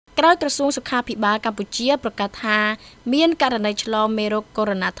ក្រោយក្រសួងសុខាភិបាលកម្ពុជាប្រកាសថាមានករណីឆ្លងមេរោគកូ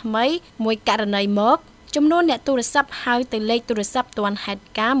វីដ ថ្មីមួយករណីមកចំនួនអ្នកទូរស័ព្ទហៅទៅលេខទូរស័ព្ទទាន់ហេតុ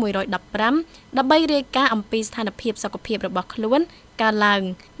ការណ៍115ដើម្បីរាយការណ៍អំពីស្ថានភាពសុខភាពរបស់ខ្លួនកើនឡើង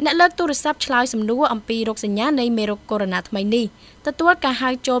អ្នកលើកទូរស័ព្ទឆ្លើយសំណួរអំពីរោគសញ្ញានៃមេរោគកូវីដ ថ្មីនេះទទួលការហៅ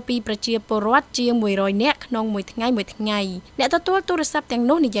ចូលពីប្រជាពលរដ្ឋជាង100នាក់ក្នុងមួយថ្ងៃអ្នកទទួលទូរស័ព្ទទាំង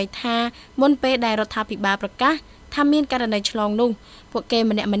នោះនិយាយថាមុនពេលដែលរដ្ឋាភិបាលប្រកាសថាមានករណីឆ្លងនោះពួកគេ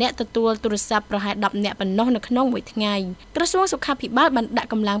ម្នាក់ទទួលទូរស័ព្ទប្រហែល10នាក់ប៉ុណ្ណោះនៅក្នុងមួយថ្ងៃក្រសួងសុខាភិបាលបានដាក់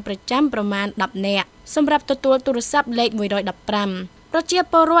កម្លាំងប្រចាំប្រមាណ10នាក់សម្រាប់ទទួលទូរស័ព្ទលេខ115ប្រជា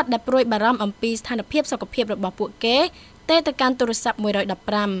ពលរដ្ឋដែលព្រួយបារម្ភអំពីស្ថានភាពសុខភាពរបស់ពួកគេទេទៅកាន់ទូរស័ព្ទ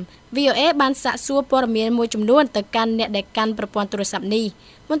115 VOA បានសាកសួរព័ត៌មានមួយចំនួនទៅកាន់អ្នកដែលកាន់ប្រព័ន្ធទូរស័ព្ទនេះ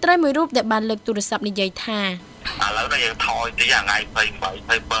មន្ត្រីមួយរូបដែលបានលើកទូរស័ព្ទនិយាយថាឥឡូវយើងថយទីថ្ងៃ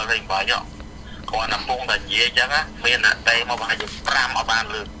28 27គាត់ណាពងតែនិយាយអញ្ចឹងមានតែតែមកប្រហែលជា5អបាន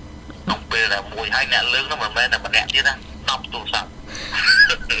លើកក្នុងពេលតែមួយហើយអ្នកលើកនោះមិនមែនតែម្នាក់ទៀតណា10ទូរស័ព្ទ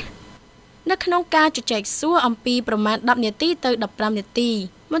នៅក្នុងការជជែកសួរអំពីប្រមាណ10នាទីទៅ15នាទី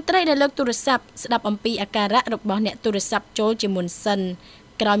មន្ត្រីដែលលើកទូរស័ព្ទស្ដាប់អំពីអាការៈរបស់អ្នកទូរស័ព្ទចូលជាមុនសិន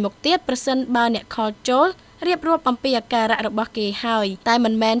ក្រោយមកទៀតប្រសិនបើអ្នកខលចូលរៀបរាប់អំពីអាការៈរបស់គេហើយតែមិ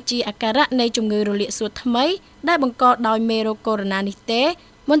នមែនជាអាការៈនៃជំងឺរលាកសួតថ្មីដែលបង្កដោយមេរោគកូវីដ នេះទេ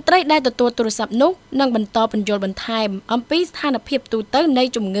មន្ត្រីដែលទទួលទូរស័ព្ទនោះនឹងបន្តបញ្យល់បន្ថែមអំពីស្ថានភាពទូទៅនៃ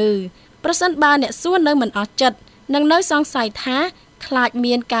ជំងឺប្រសិនបើអ្នកសួរនៅមិនអស់ចិត្តនឹងនៅសង្ស័យថាខ្លាច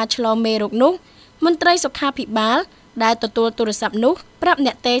មានការឆ្លងមេរោគនោះមន្ត្រីសុខាភិបាលដែលទទួលទូរស័ព្ទនោះប្រាប់អ្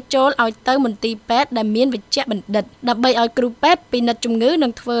នកទេចូលឲ្យទៅមន្ទីរពេទ្យដែលមានវេជ្ជបណ្ឌិតដើម្បីឲ្យគ្រូពេទ្យពិនិត្យជំងឺនិ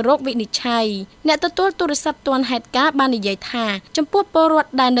ងធ្វើរោគវិនិច្ឆ័យអ្នកទទួលទូរស័ព្ទទាន់ហេតុការណ៍បាននិយាយថាចំពោះពលរដ្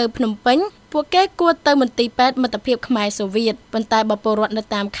ឋដែលនៅភ្នំពេញពួកគេគួរទៅមន្ទីរពេទ្យមិត្តភាពខ្មែរសូវៀតប៉ុន្តែបើពលរដ្ឋនៅ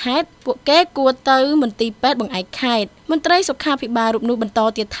តាមខេត្តពួកគេគួរទៅមន្ទីរពេទ្យបង្អែកខេត្តមន្ត្រីសុខាភិបាលរូបនោះបន្ត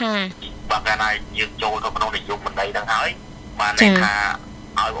ទៀតថាបើកាលណាយើងចូលទៅក្នុងនាយកមន្ត្រីហ្នឹងហើយបានន័យថា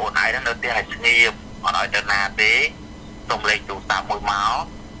ឲ្យអូនឯងហ្នឹងនៅផ្ទះឲ្យស្ងៀមអត់ឲ្យទៅណាទេសុំលេខទូរស័ព្ទមួយមក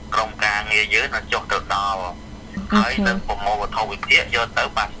ក្រុមការងារយើងនឹងចុះទៅដល់ហើយនឹងប្រមូលវត្ថុវិភាគយកទៅ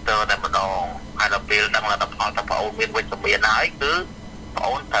ប៉ាស្ទ័រតែម្ដងហើយដល់ពេលដឹងលទ្ធផលថាបងអូនមានវិជ្ជមានហើយគឺបង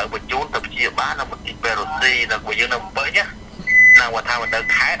អូនត្រូវបញ្ជូនទៅព្យាបាលនៅមន្ទីរពេទ្យរុស្ស៊ីនៅពួកយើងនៅភ្នំពេញណានៅវត្តថាទៅ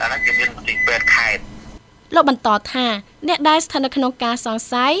ខេត្តអានោះគឺមានមន្ទីរពេទ្យខេត្តលោកបន្តថាអ្នកដែលស្ថិតនៅក្នុងការសង្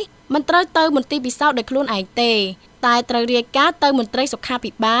ស័យមិនត្រូវទៅមន្ទីរពិសោធន៍ដោយខ្លួនឯងទេតែត្រូវរាយការណ៍ទៅមន្ត្រីសុខា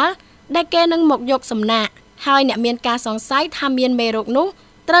ភិបាលដែលគេនឹងមកយកសំណាក់ហើយអ្នកមានការសង្ស័យថាមានមេរោគនោះ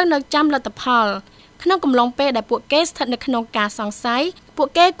ត្រូវនៅចាំលទ្ធផលក្នុងកំឡុងពេលដែលពួកគេស្ថិតនៅក្នុងការសង្ស័យពួក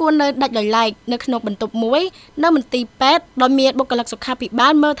គេគួរនៅដាច់ដោយឡែកនៅក្នុងបន្ទប់មួយនៅមន្ទីរពេទ្យដោយមានបុគ្គលិកសុខាភិបា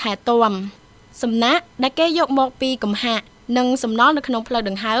លមើលថែទាំសំណាក់ដែលគេយកមកពីកំហាក់និងសំណល់នៅក្នុងផ្លូវ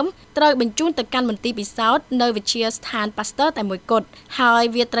ដង្ហើមត្រូវបញ្ជូនទៅកាន់មន្ទីរពិសោធន៍នៅវិទ្យាស្ថានប៉ាស្ទ័រតែមួយគត់ហើយ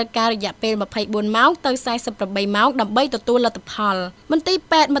វាត្រូវការរយៈពេល24ម៉ោងទៅ48ម៉ោងដើម្បីទទួលលទ្ធផលមន្ទីរ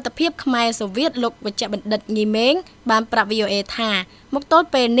ពេទ្យមិត្តភាពខ្មែរសូវៀតលោកវេជ្ជបណ្ឌិតញីមេងបានប្រាប់ VOA ថាមកទល់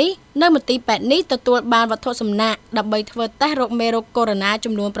ពេលនេះនៅមន្ទីរពេទ្យនេះទទួលបានវត្ថុសំណាក់ដើម្បីធ្វើតេស្តរោគមេរោគកូវីដ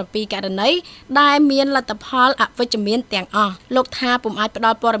ចំនួន7ករណីដែលមានលទ្ធផលអវិជ្ជមានទាំងអស់លោកថាពុំអាចផ្ដ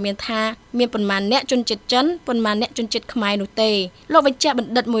ល់ព័ត៌មានថាមានប៉ុន្មានអ្នកជនជាតិចិនប៉ុន្មានអ្នកជនជាតិខ្មែរនោះទេលោកវេជ្ជប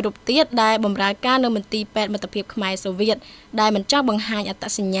ណ្ឌិតមួយរូបទៀតដែលបម្រើការនៅមន្ទីរពេទ្យមិត្តភាពខ្មែរសូវៀតដែលមិនចង់បង្ហាញអត្ត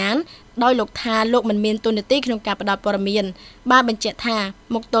សញ្ញាណដោយលោកថាលោកមិនមានទូនាទីក្នុងការផ្ដល់ព័ត៌មានបានបញ្ជាក់ថា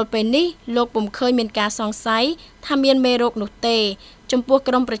មកទល់ពេលនេះលោកពុំឃើញមានការសង្ស័យថាមានមេរោគនោះទេចំពោះ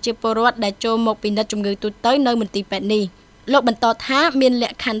ក្រុមប្រជាពលរដ្ឋដែលចូលមកពិនិត្យជំងឺទូទៅនៅមន្ទីរពេទ្យនេះលោកបន្តថាមានល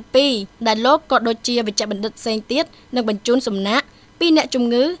ក្ខខណ្ឌ2ដែលលោកក៏ដូចជាវេជ្ជបណ្ឌិតផ្សេងទៀតនឹងបញ្ជូនសំណាក់ពីអ្នកជំ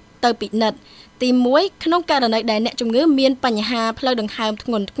ងឺទៅពិនិត្យទី1ក្នុងករណីដែលអ្នកជំងឺមានបញ្ហាផ្លូវដង្ហើមធ្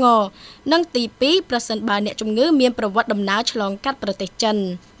ងន់ធ្ងរនិងទី2ប្រសិនបើអ្នកជំងឺមានប្រវត្តិដំណើរឆ្លងកាត់ប្រទេសចិន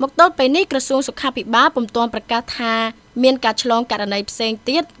មកទល់ពេលនេះក្រសួងសុខាភិបាលពុំទាន់ប្រកាសថាមានការឆ្លងករណីផ្សេង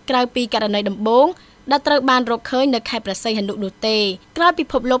ទៀតក្រៅពីករណីដំបូងដែលត្រូវបានរកឃើញនៅខេត្តព្រះសីហនុនោះទេក្រោយពិ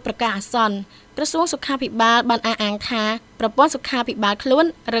ភពលោកប្រកាសអាសន្នក្រសួងសុខាភិបាលបានអះអាងថាប្រព័ន្ធសុខាភិបាលខ្លួន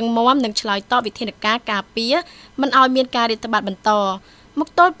រឹងមាំនិងឆ្លើយតបវិធានការការពារមិនឲ្យមានការរាតត្បាតបន្តមក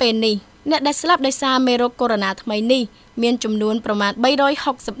ទល់ពេលនេះអ្នកដែលស្លាប់ដោយសារមេរោគកូវីដ ថ្មីនេះមានចំនួនប្រមាណ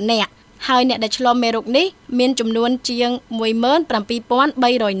360នាក់ហើយអ្នកដែលឆ្លងមេរោគនេះមានចំនួនជាង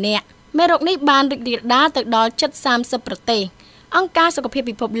17300នាក់មេរោគនេះបានរីករាលដាលទៅដល់ជិត30ប្រទេសអង្គការសុខភាព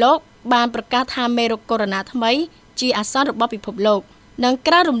ពិភពលោកបានប្រកាសថាមេរោគកូវីដ ថ្មីជាអាសន្នរបស់ពិភពលោកនិង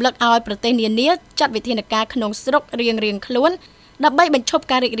ក្រានរំលឹកឲ្យប្រទេសនានាចាត់វិធានការក្នុងស្រុករៀងៗខ្លួនដើម្បីបញ្ឈប់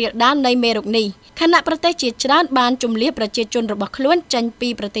ការរីករាលដាលនៃមេរោគនេះខណៈប្រទេសជាច្រើនបានជម្លៀសប្រជាជនរបស់ខ្លួនចេញពី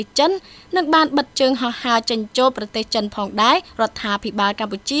ប្រទេសចិននិងបានបិទជើងហោះហើរចេញចូលប្រទេសចិនផងដែររដ្ឋាភិបាលក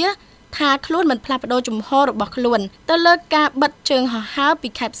ម្ពុជា ថាខ្លួនមិនផ្លាស់ប្ដូរជំហររបស់ខ្លួនទៅលើការបិទជើងហោះហើរពី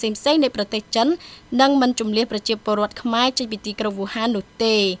ខេត្តផ្សេងៗនៃប្រទេសចិននិងមិនជំលះប្រជាពលរដ្ឋខ្មែរចេញពីទីក្រុងវូហាននោះ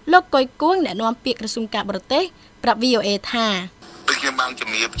ទេលោកកុយគួងអ្នកនាំពាក្យក្រសួងការបរទេសប្រាប់ VOA ថាដូចខ្ញុំបានជំ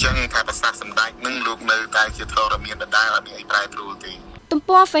រាបចឹងថាប្រសាសន៍សម្ដេចនឹងលោកនៅតែជាធរមានដដែលអត់មានអីប្រែប្រួលទេទំ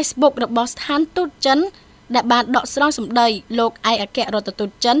ព័រ Facebook របស់ស្ថានទូតចិនដែលបានដកស្រង់សម្ដីលោកឯកអគ្គរដ្ឋទូត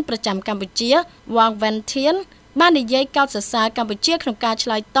ចិនប្រចាំកម្ពុជាវ៉ាងវ៉ាន់ធៀនបាននិយាយកោតសរសើរកម្ពុជាក្នុងការឆ្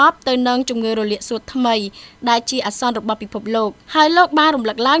លើយតបទៅនឹងជំងឺរលាកសួតថ្មីដែលជាអាសន្នរបស់ពិភពលោកហើយលោកបានរំ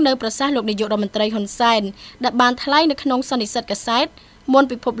លឹកឡើងនៅប្រសាសន៍លោកនាយករដ្ឋមន្ត្រីហ៊ុនសែនដែលបានថ្លែងនៅក្នុងសន្និសីទកាសែតមុន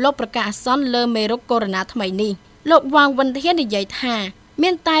ពិភពលោកប្រកាសអាសន្នលើមេរោគកូវីដ -19 ថ្មីនេះលោកវ៉ាងវ៉ាន់ធៀននិយាយថាមា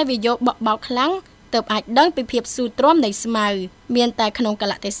នតែវាយកបក់បោកខ្លាំងទើបអាចដឹងពីភាពស៊ូទ្រាំនៃស្មៅមានតែក្នុងក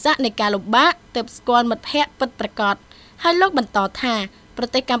លៈទេសៈនៃការលំបាកទើបស្គាល់មិត្តភ័ក្តិពិតប្រាកដហើយលោកបន្តថាប្រ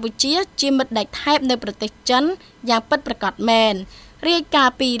ទេសកម្ពុជាជាមិត្តដាច់ថែបនៅប្រទេសចិនយ៉ាងពិតប្រាកដមែនរាយការ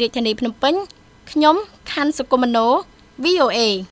ណ៍ពីរាជធានីភ្នំពេញខ្ញុំខាន់សុគមនោ VOA